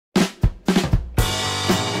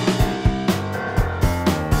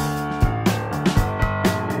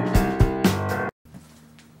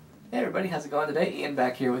everybody, how's it going today? Ian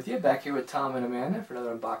back here with you, back here with Tom and Amanda for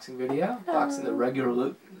another unboxing video. Unboxing the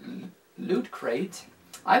regular loot crate.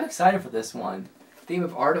 I'm excited for this one. Theme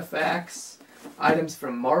of artifacts, items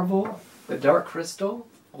from Marvel, the Dark Crystal,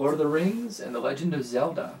 Lord of the Rings, and the Legend of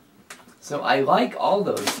Zelda. So I like all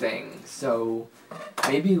those things, so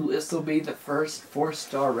maybe this will be the first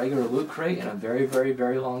 4-star regular loot crate in a very, very,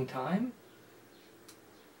 very long time.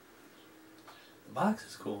 The box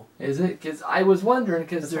is cool. Is it? Because I was wondering,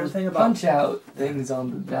 because there's punch-out things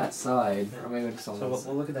on that side. Yeah. Or maybe it's on so this.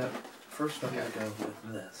 we'll look at that first one. I'm going to go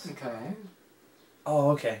with this. Okay.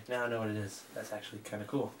 Oh, okay. Now I know what it is. That's actually kind of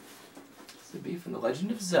cool. This would be from the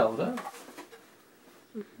Legend of Zelda.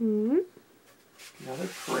 Mm-hmm. Another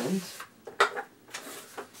print.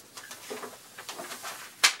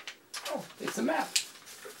 Oh, it's a map.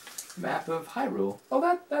 Map of Hyrule.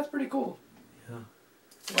 Oh, that's pretty cool. Yeah.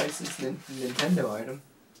 Licensed Nintendo item.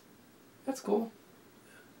 That's cool.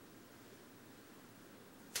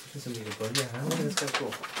 It's a music book. Yeah, I think it's kind of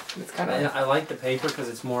cool. It's kind of. I like the paper because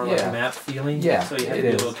it's more like a map feeling. Yeah, so you have to be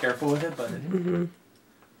a little careful with it, but. Mm-hmm.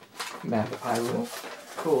 Map of Hyrule.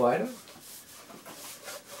 Cool item.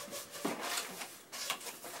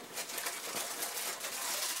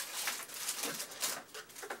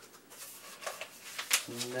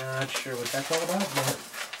 Not sure what that's all about, but.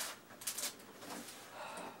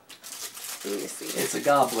 Let me see. It's a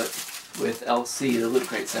goblet with LC, the loot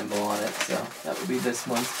crate symbol on it, so that would be this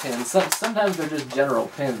one's pin. Sometimes they're just general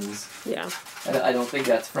pins. Yeah. I don't think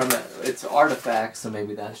that's from it. It's artifacts, so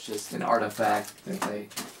maybe that's just an artifact that they.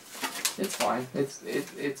 It's fine. It's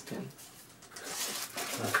pin.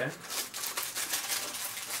 Okay.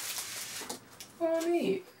 Oh,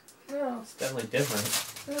 neat. No. It's definitely different.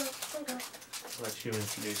 Yeah, okay. I'll let you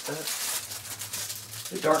introduce that.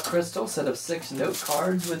 The Dark Crystal, set of 6 note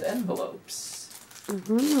cards with envelopes.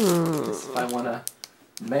 Mm-hmm. If I want to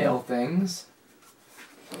mail things.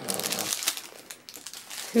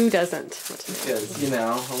 Who doesn't? Because, you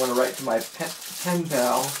know, I want to write to my pen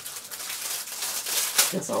pal.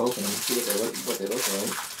 Guess I'll open them and see what they look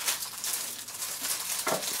like.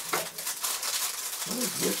 What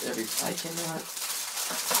is with every... I cannot...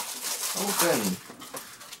 Open!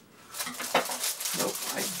 Nope,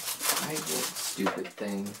 I did stupid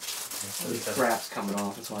thing. The crap's coming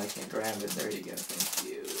off, that's why I can't grab it. There you go, thank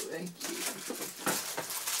you, thank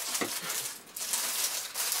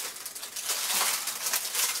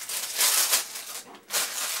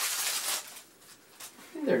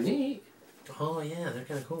you. They're neat. Oh yeah, they're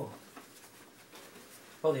kind of cool.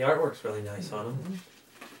 Oh, the artwork's really nice on them.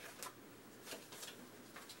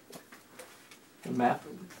 The map,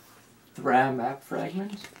 Thra map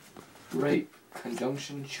fragment. Great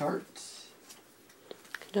conjunction chart.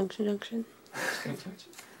 Conjunction.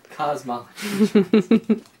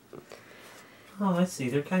 Cosmology. Oh, I see.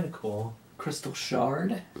 They're kind of cool. Crystal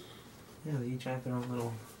shard. Yeah, they each have their own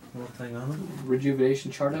little thing on them.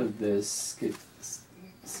 Rejuvenation chart of the Skeksis?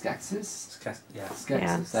 Yeah. Skeksis. Yeah,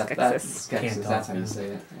 Skeksis. Can't That's how talk, you say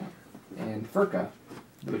it. Yeah. And Furka,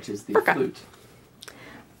 which is the Furka. flute.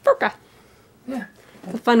 Furka. Yeah.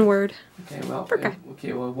 The fun word. Okay, well, Furka.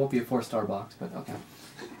 it won't be a 4-star box, but okay.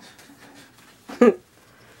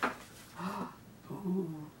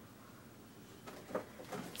 Ooh.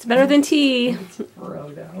 It's better than tea. It's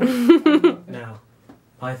Frodo. Now,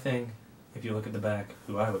 my thing, if you look at the back,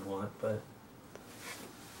 who I would want, but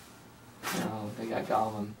No, they got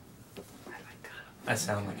Gollum. I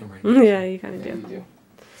sound like him right now. Yeah, you kind of Yeah, do. you do.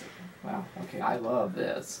 Wow, okay, I love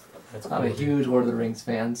this. That's I'm a cool. huge Lord of the Rings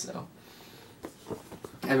fan, so.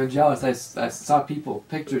 I've been jealous. I saw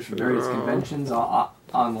pictures from various conventions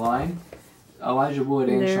online. Elijah Wood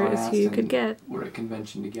and Sean There's who you Astin could get. were at a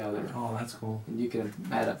convention together. Oh, that's cool. And you could have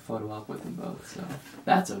had a photo op with them both, so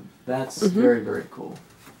that's Mm-hmm. very, very cool.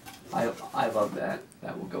 I love that.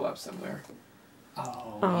 That will go up somewhere.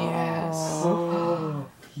 Oh, Oh.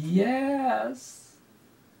 yes.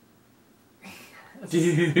 Yes.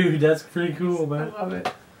 Dude, that's pretty cool, I man. love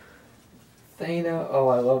it. Thana, oh,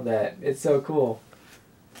 I love that. It's so cool.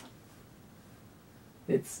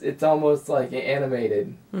 It's almost like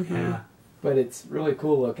animated, Mm-hmm. Yeah. but it's really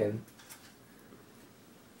cool looking.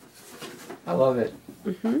 I love it.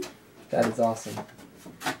 Mm-hmm. That is awesome.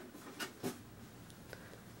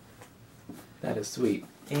 That is sweet.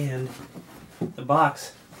 And the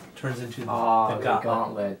box turns into Oh, the the gauntlet.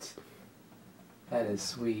 gauntlet. That is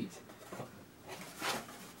sweet.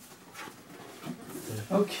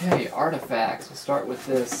 Okay, artifacts. We'll start with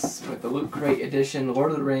this, with the Loot Crate Edition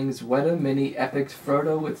Lord of the Rings Weta Mini Epic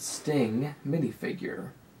Frodo with Sting minifigure.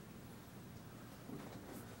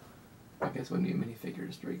 I guess it wouldn't be a minifigure,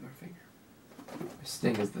 just a regular figure.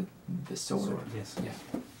 Sting is the sword. Yes. Yeah.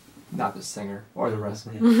 not the singer or the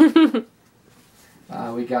wrestler.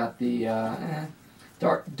 Yeah. We got the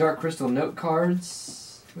dark crystal note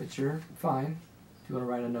cards, which are fine if you want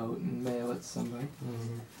to write a note and mail it to somebody.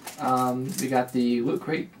 We got the Loot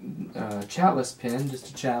Crate chalice pin, just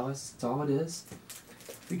a chalice, that's all it is.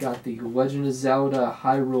 We got the Legend of Zelda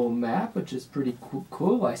Hyrule map, which is pretty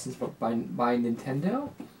cool, licensed by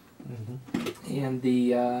Nintendo. And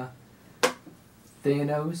the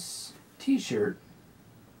Thanos t-shirt.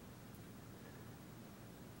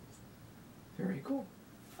 Very cool.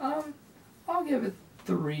 I'll give it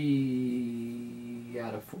 3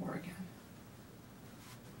 out of 4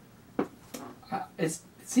 again. It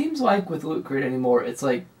seems like with Loot Crate anymore, it's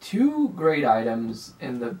like 2 great items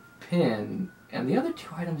in the pin, and the other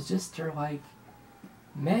 2 items just are like,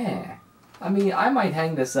 meh. I mean, I might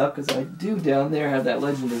hang this up because I do down there have that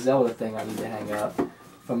Legend of Zelda thing I need to hang up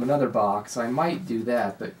from another box, so I might do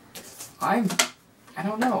that, but I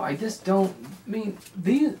don't know, I just don't, I mean,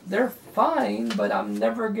 they're fine, but I'm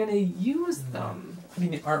never gonna use them. I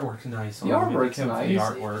mean, the artwork's nice. The artwork's nice. The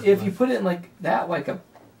artwork, if you put it in like that, like a,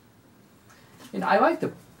 and I like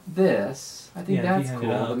this. I think that's cool.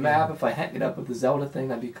 Up, the map, if I hang it up with the Zelda thing,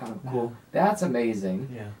 that'd be kind of cool. That's amazing.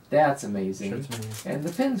 Yeah. That's amazing. Sure, amazing. And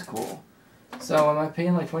the pin's cool. So am I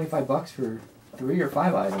paying like $25 for 3 or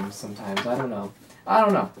 5 items sometimes? I don't know.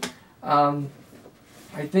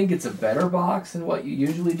 I think it's a better box than what you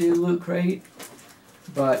usually do, Loot Crate,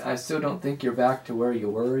 but I still don't think you're back to where you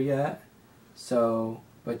were yet. So,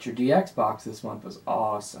 but your DX box this month was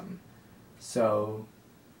awesome. So,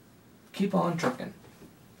 keep on trucking.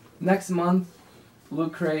 Next month,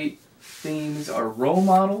 Loot Crate themes are role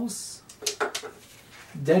models,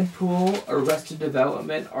 Deadpool, Arrested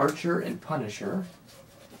Development, Archer, and Punisher.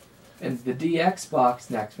 And the DX box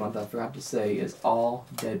next month, I forgot to say, is all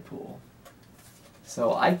Deadpool.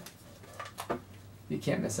 So you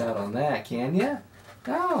can't miss out on that, can ya?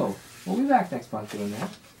 No. We'll be back next month doing that.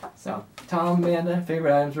 So, Tom, Amanda,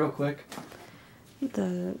 favorite items real quick.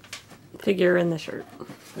 The figure and the shirt.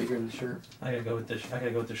 Figure in the shirt. I gotta go with the. I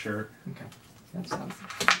gotta go with the shirt. Okay. That sounds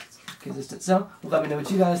consistent. So, let me know what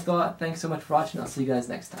you guys thought. Thanks so much for watching. I'll see you guys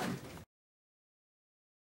next time.